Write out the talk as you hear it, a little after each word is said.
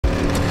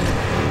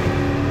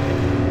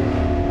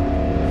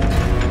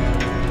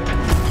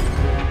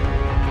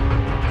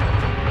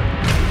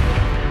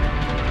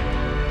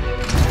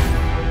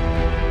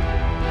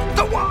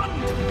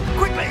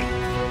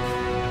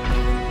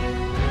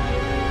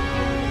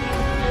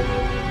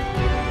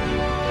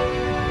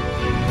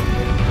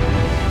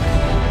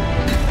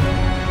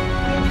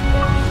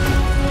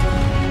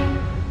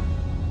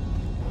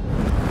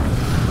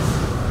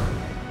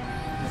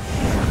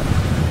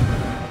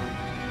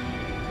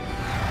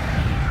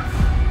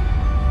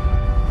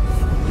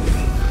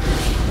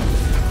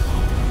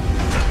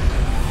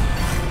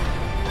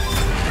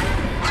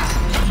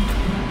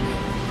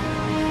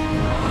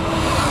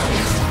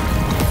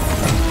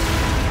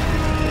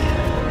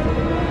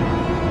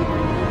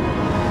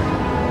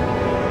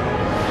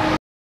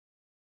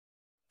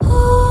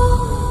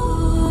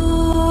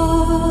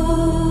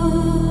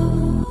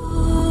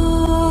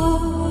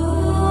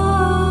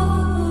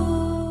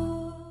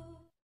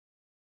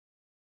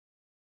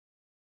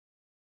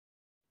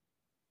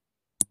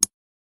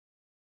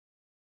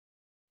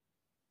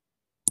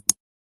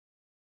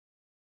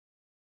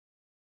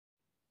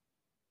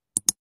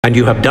And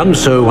you have done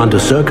so under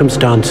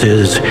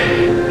circumstances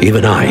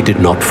even I did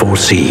not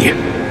foresee.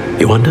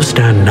 You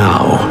understand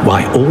now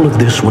why all of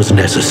this was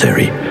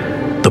necessary.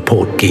 The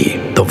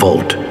portkey, the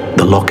vault,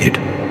 the locket,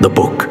 the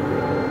book,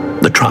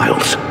 the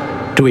trials.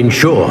 To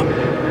ensure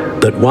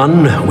that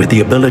one with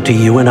the ability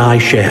you and I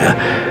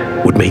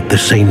share would make the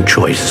same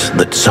choice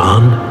that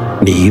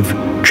San, Neve,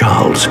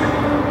 Charles,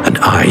 and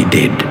I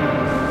did.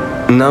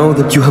 Now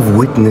that you have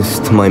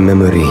witnessed my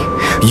memory,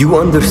 you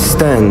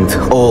understand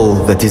all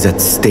that is at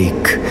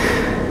stake.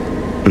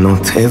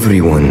 Not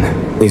everyone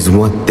is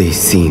what they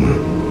seem.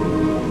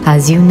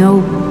 As you know,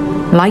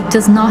 light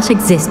does not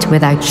exist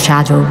without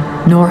shadow,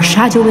 nor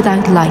shadow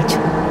without light.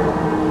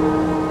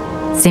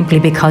 Simply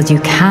because you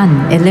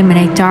can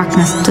eliminate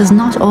darkness does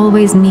not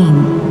always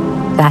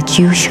mean that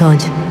you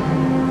should.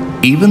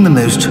 Even the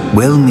most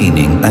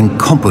well-meaning and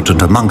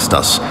competent amongst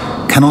us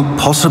cannot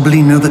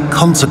possibly know the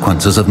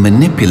consequences of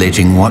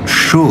manipulating what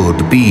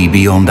should be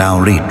beyond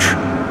our reach.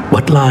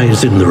 What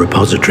lies in the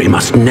repository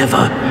must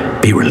never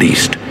be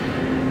released.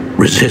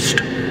 Resist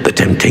the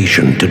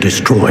temptation to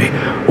destroy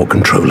or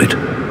control it.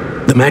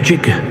 The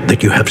magic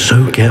that you have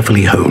so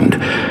carefully honed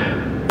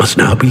must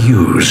now be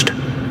used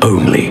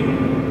only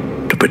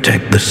to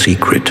protect the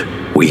secret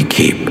we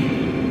keep.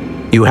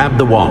 You have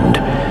the wand.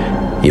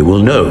 You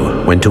will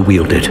know when to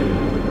wield it.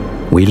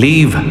 We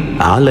leave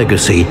our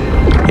legacy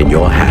in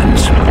your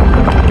hands.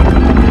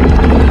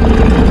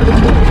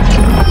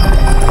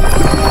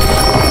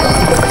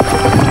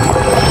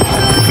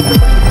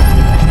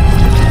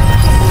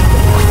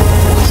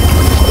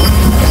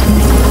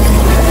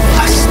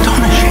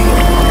 Astonishing.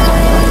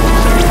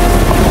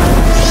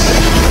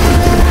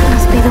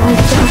 Must be the way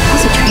to the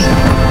repository.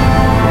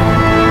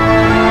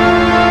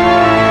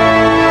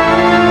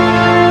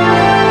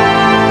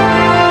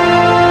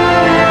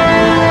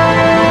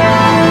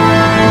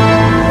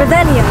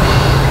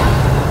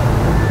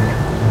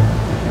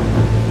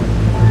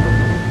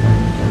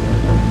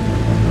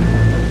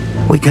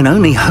 We can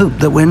only hope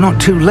that we're not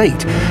too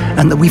late,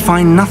 and that we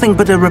find nothing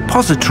but a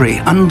repository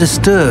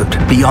undisturbed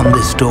beyond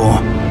this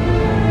door.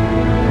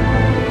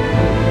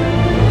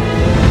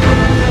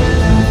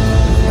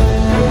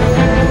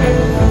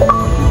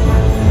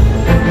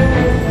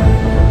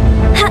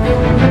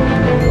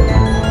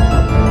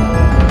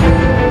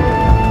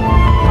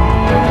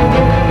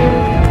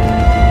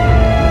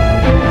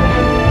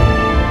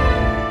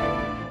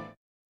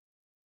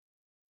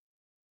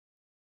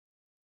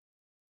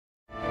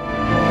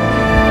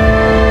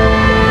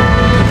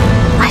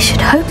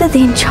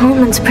 The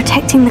enchantments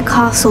protecting the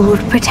castle would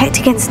protect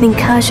against an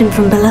incursion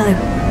from below.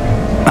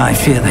 I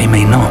fear they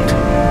may not.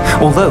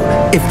 Although,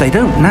 if they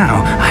don't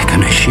now, I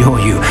can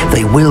assure you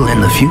they will in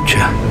the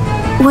future.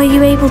 Were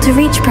you able to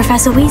reach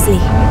Professor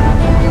Weasley?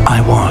 I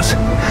was.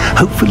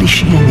 Hopefully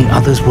she and the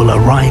others will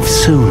arrive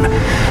soon.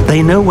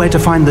 They know where to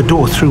find the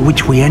door through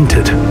which we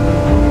entered.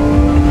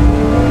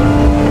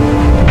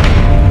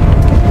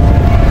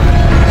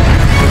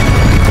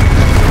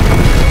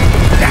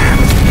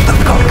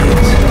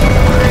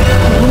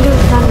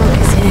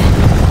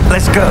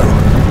 Let's go.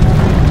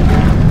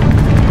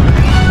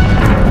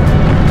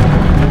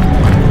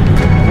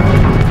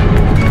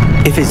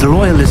 If his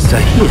loyalists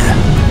are here,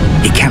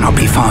 he cannot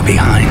be far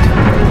behind.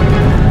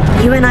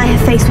 You and I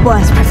have faced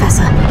worse,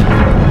 Professor.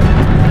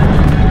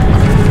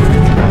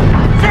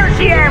 Search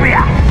the area!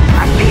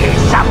 Must be here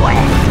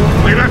somewhere.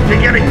 We must be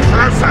getting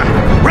closer.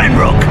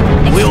 Renbrook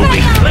will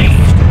be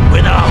pleased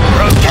with our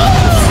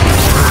progress.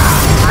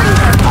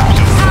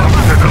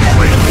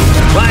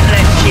 One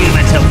less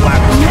human to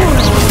work.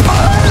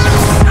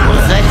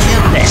 Was that you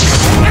then?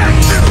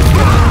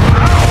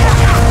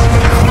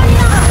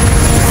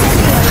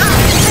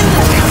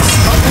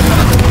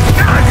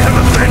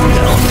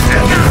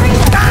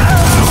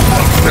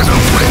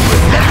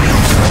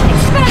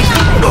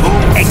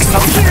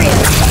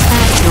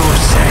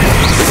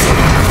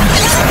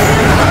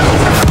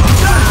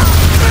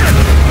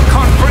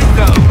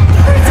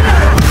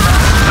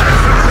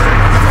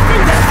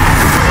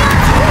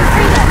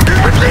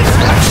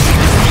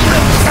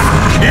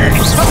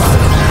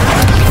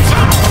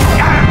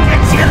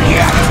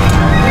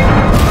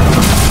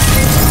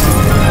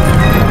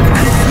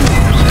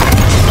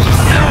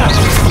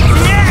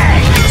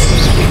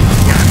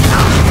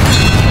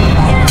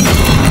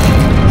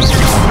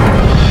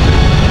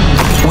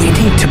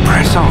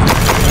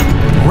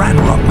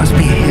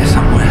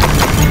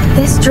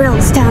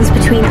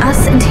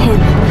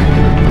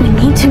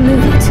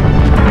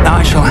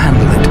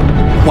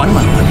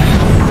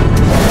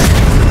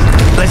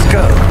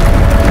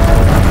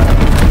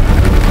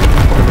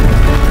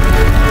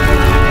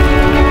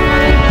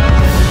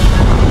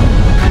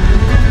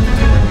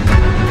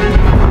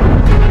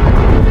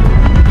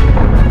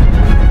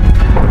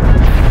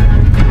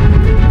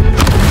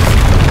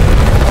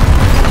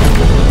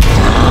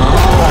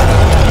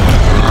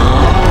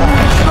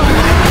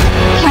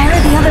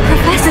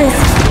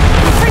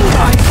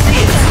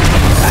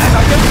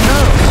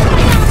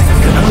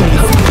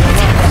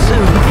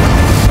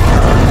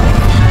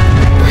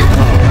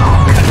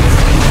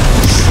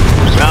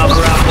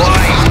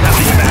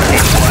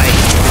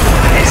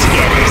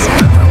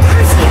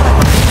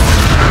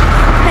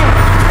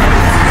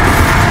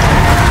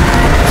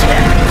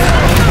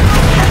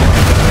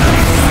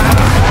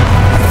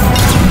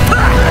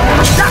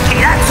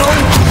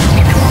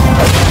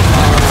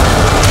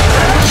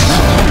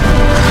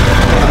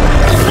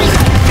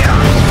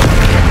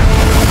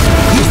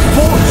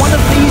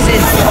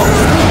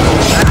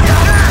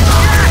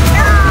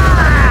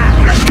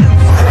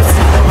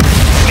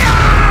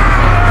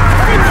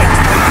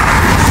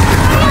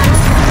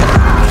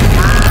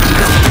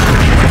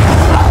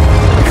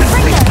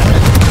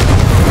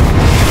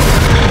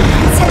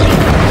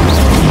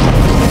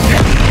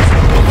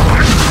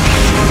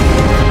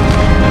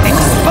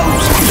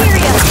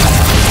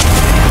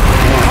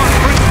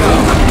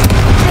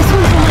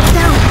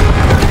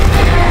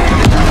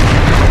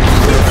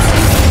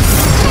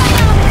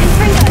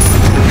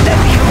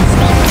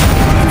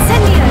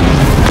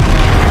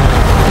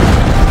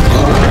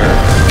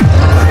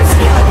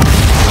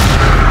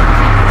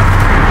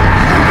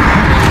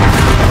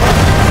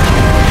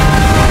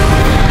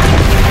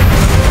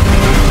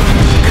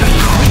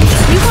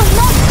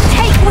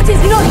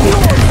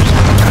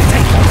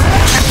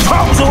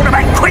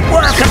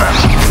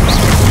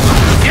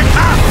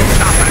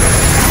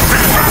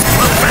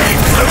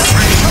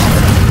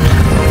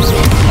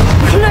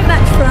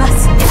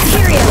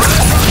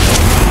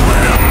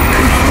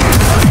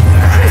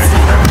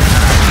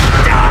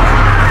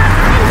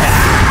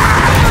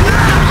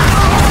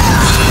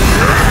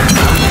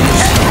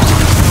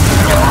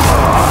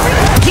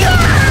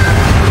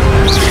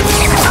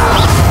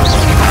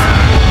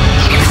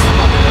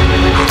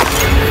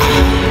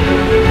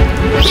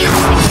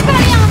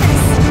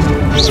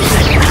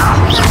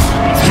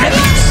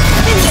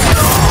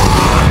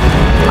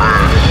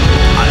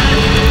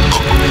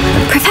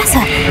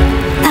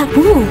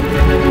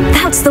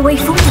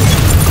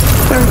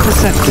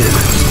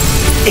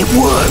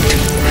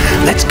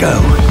 go.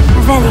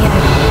 Revelio.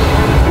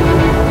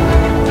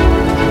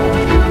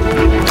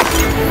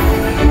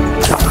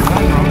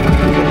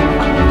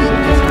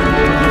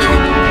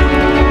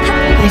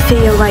 I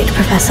fear you're right,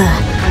 Professor.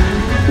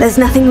 There's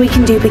nothing we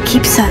can do but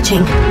keep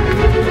searching.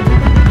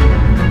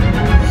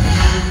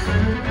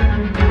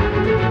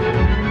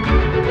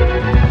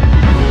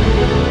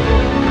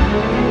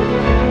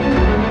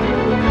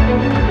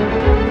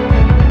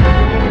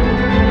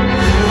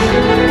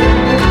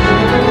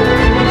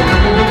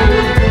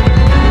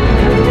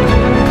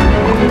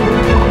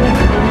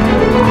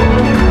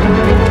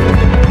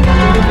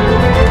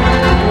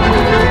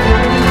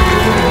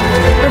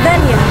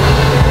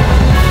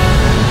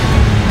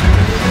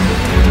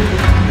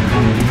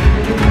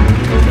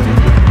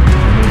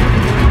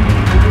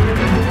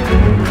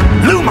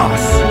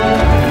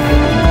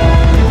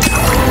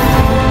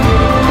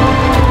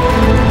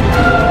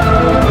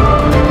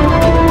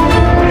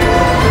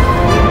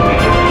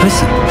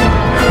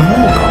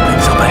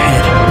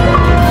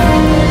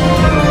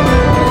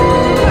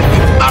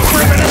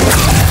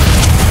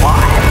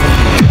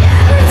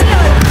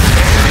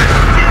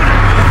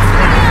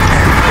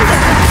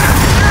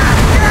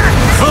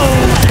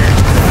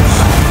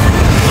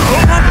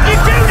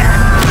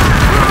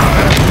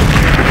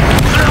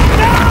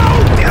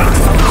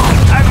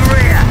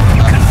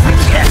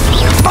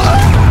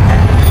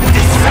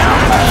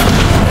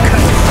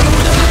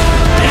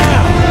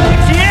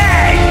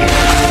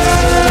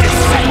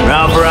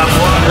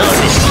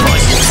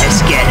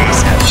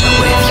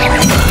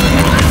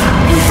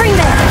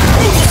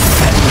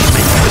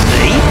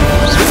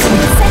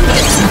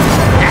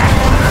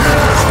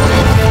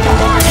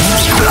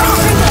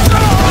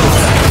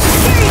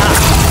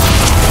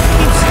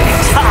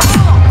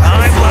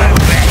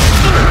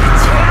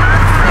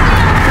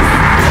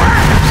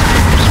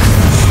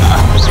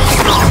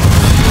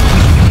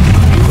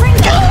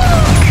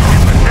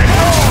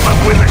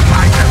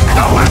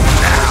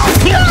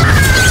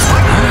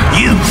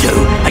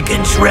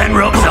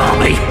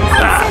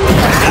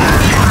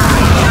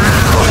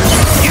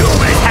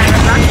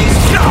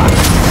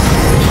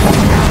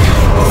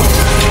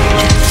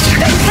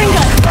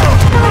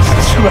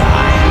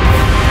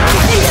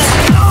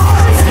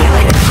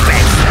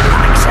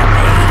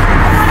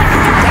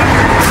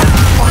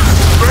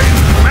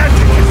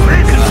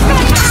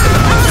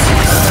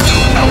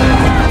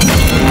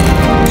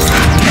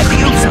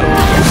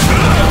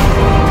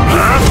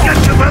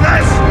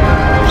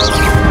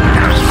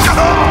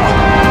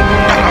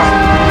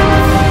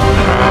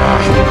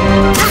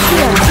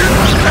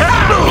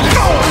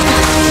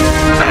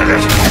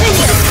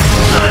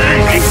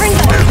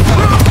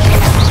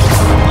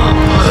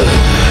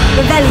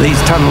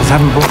 These tunnels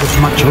haven't brought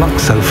us much luck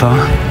so far.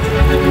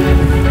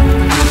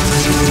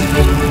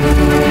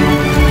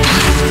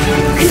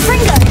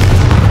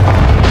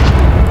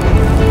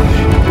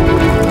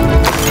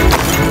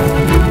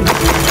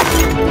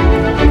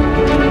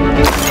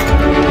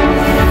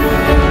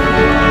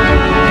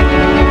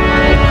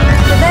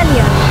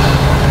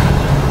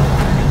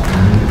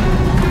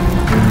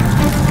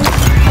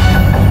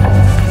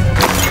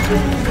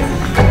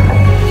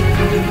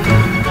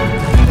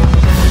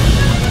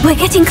 We're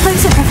getting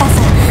closer,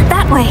 Professor.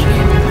 That way.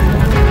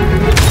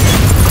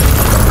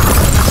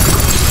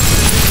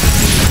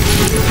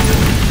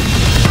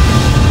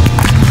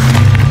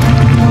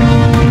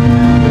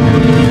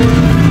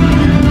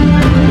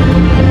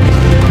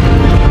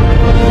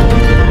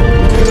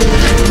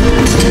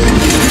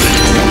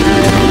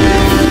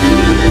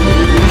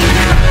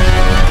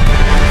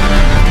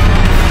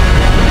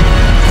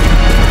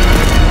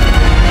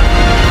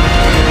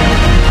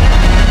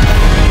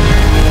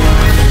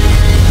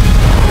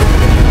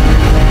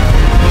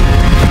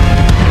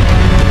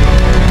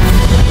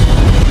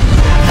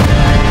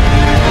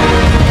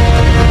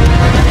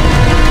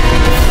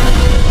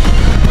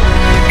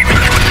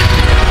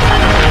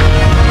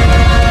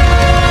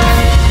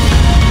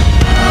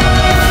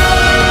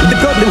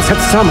 Have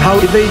somehow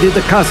evaded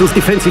the castle's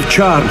defensive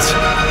charms.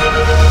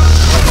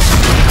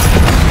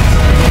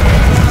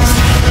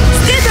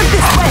 Steer them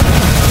this way!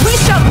 We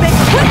shall make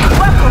quick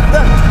work of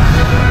them!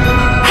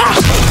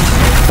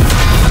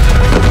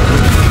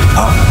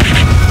 Oh.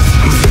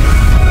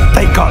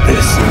 They got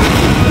this.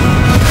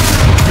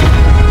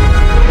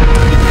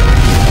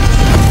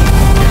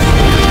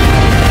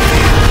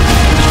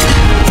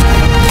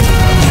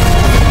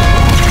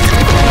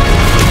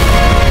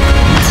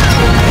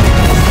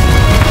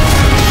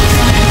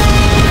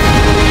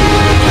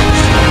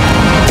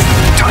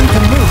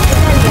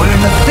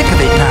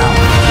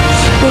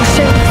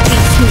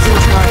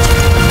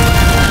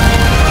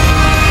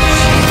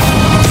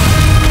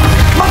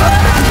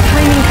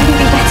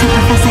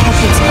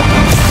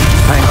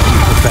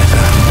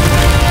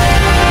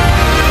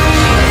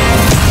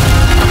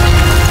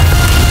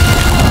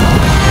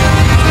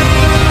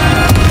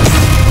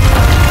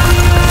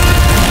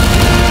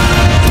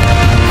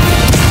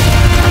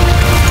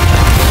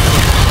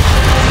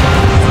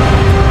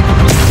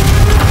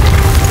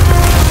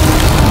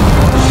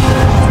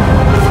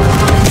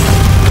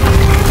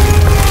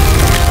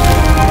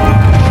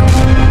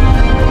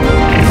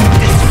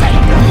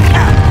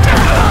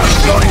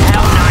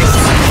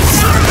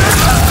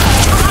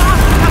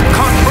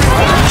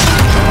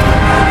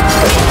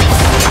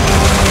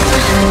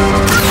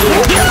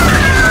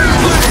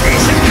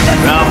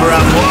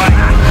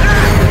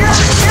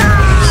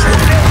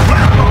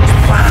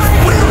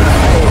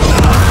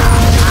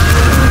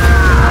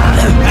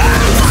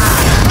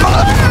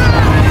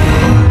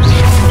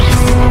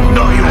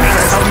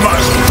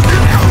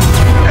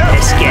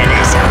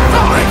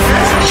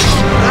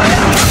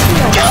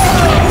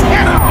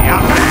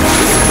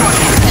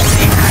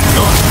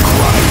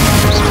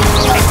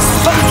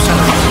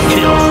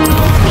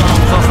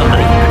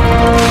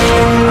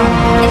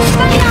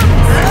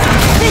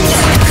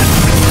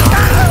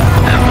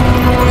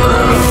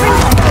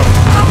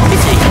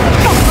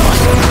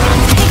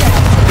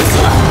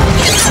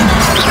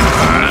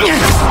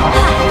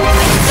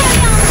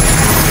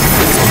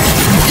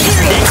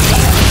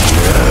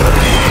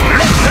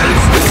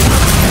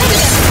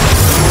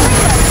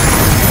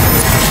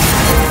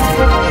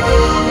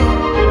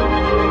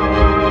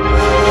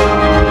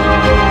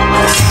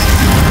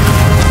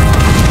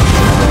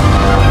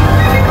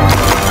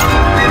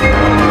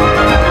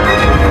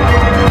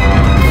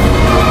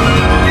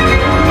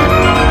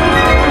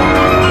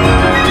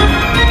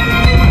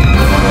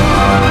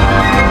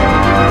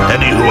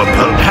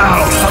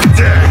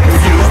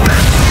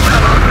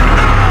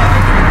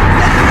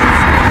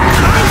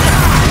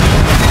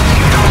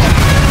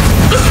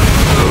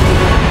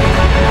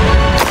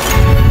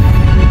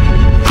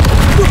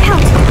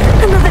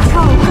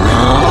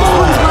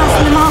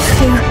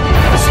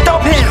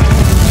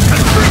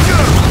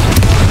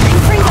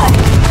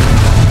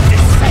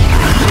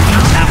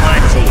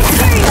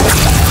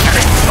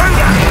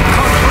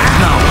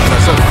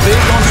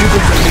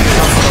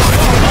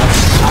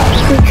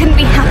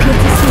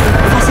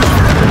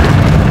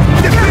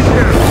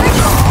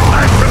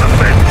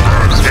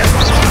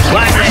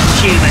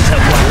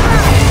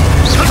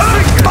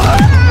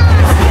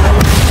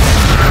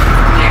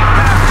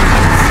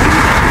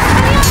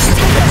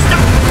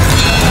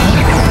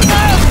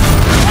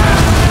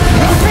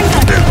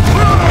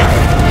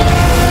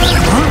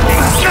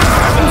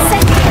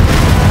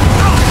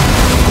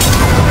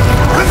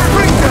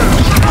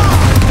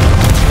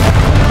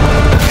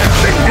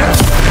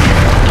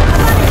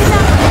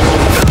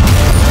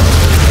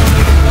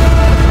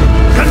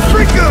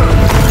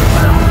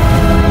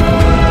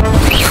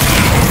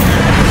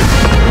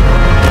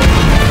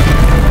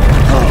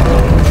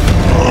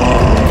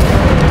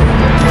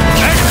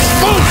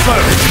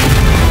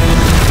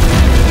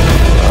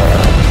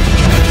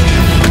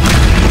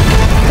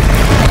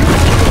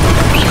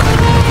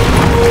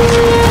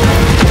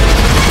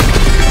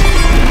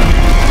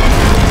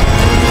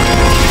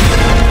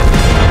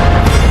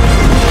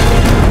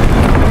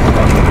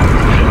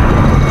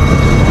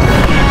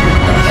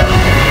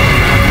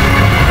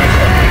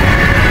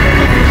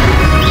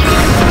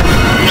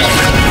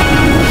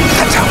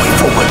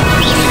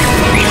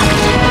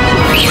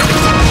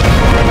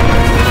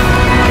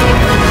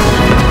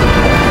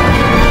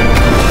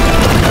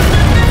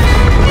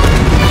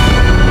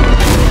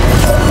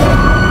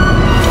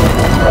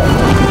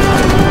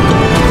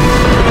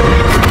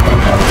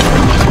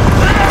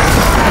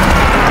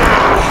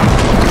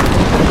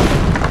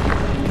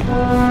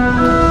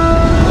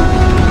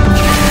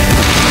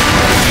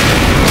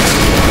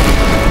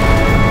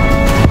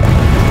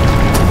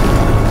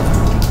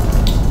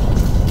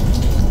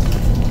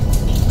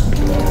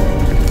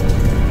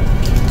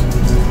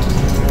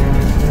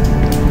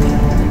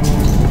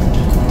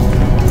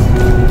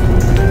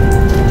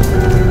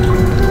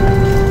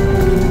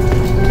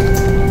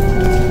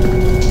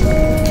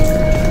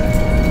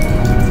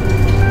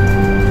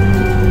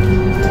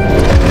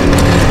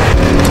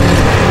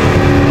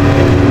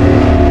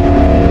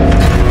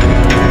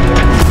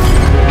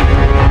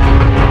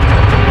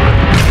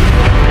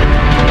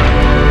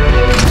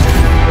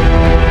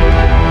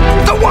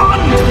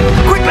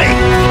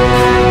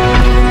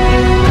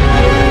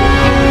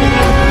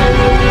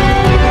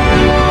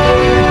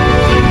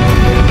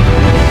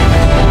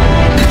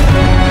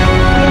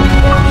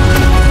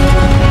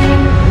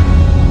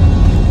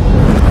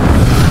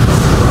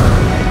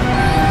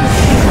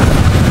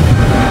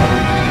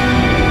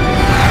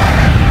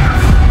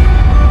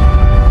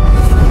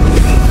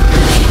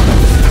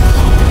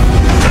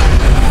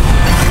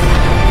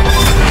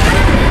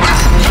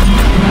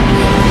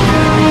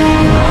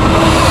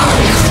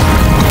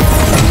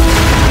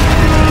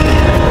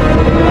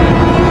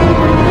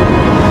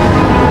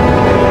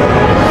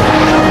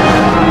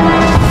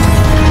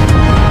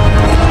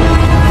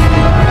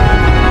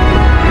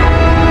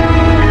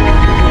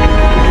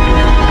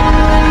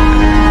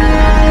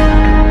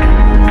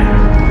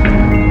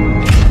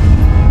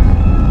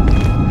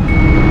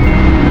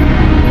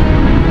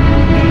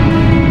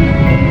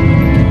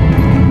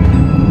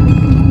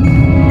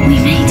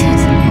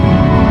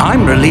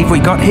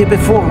 got here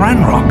before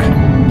Ranrock.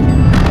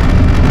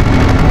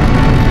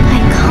 I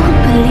can't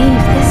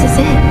believe this is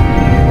it.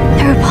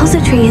 The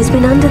repository has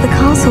been under the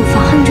castle for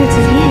hundreds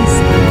of years.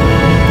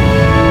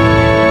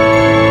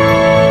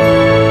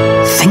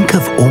 Think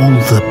of all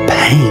the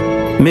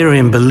pain.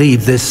 Miriam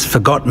believed this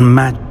forgotten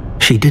magic.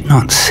 She did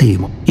not see.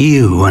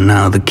 You are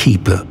now the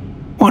keeper.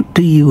 What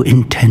do you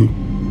intend?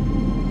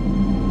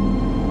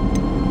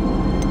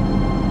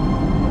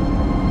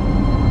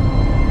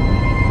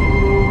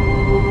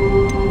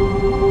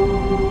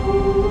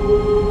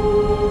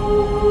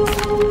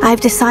 I've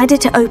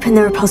decided to open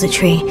the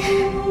repository.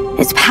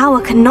 Its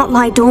power cannot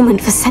lie dormant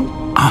for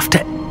centuries. After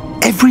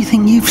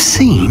everything you've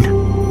seen,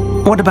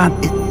 what about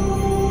it?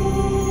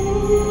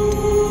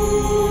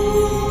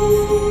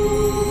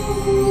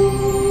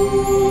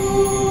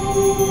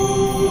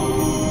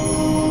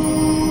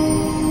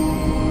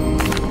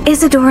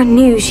 Isadora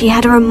knew she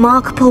had a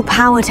remarkable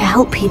power to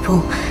help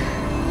people.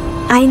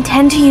 I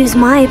intend to use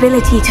my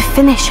ability to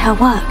finish her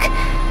work,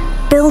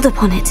 build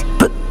upon it.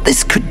 But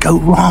this could go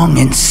wrong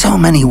in so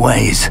many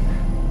ways.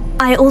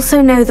 I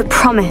also know the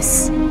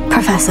promise,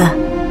 Professor.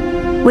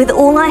 With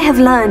all I have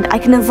learned, I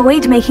can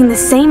avoid making the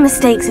same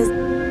mistakes as...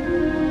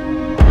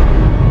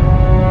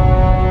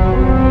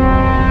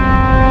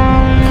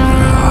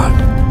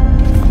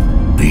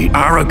 The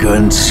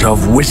arrogance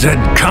of wizard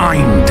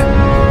kind.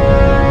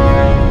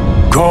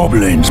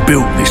 Goblins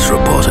built this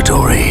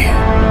repository.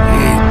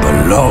 It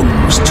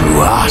belongs to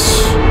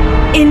us.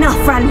 Enough,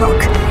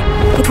 Ranrock.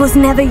 It was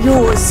never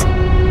yours.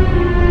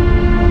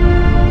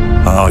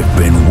 I've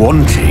been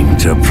wanting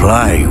to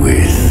play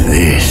with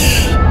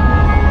this.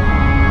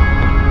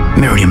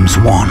 Miriam's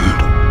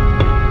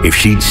wand. If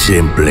she'd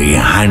simply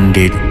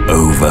handed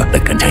over the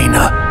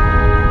container,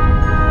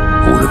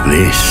 all of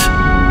this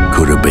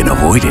could have been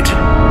avoided.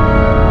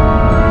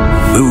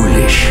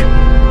 Foolish,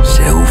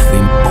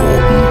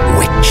 self-important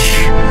witch.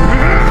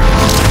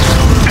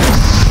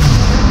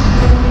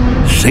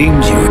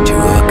 Seems you were two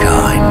of a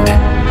kind.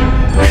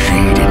 She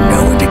didn't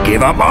know when to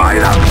give up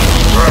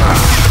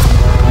either.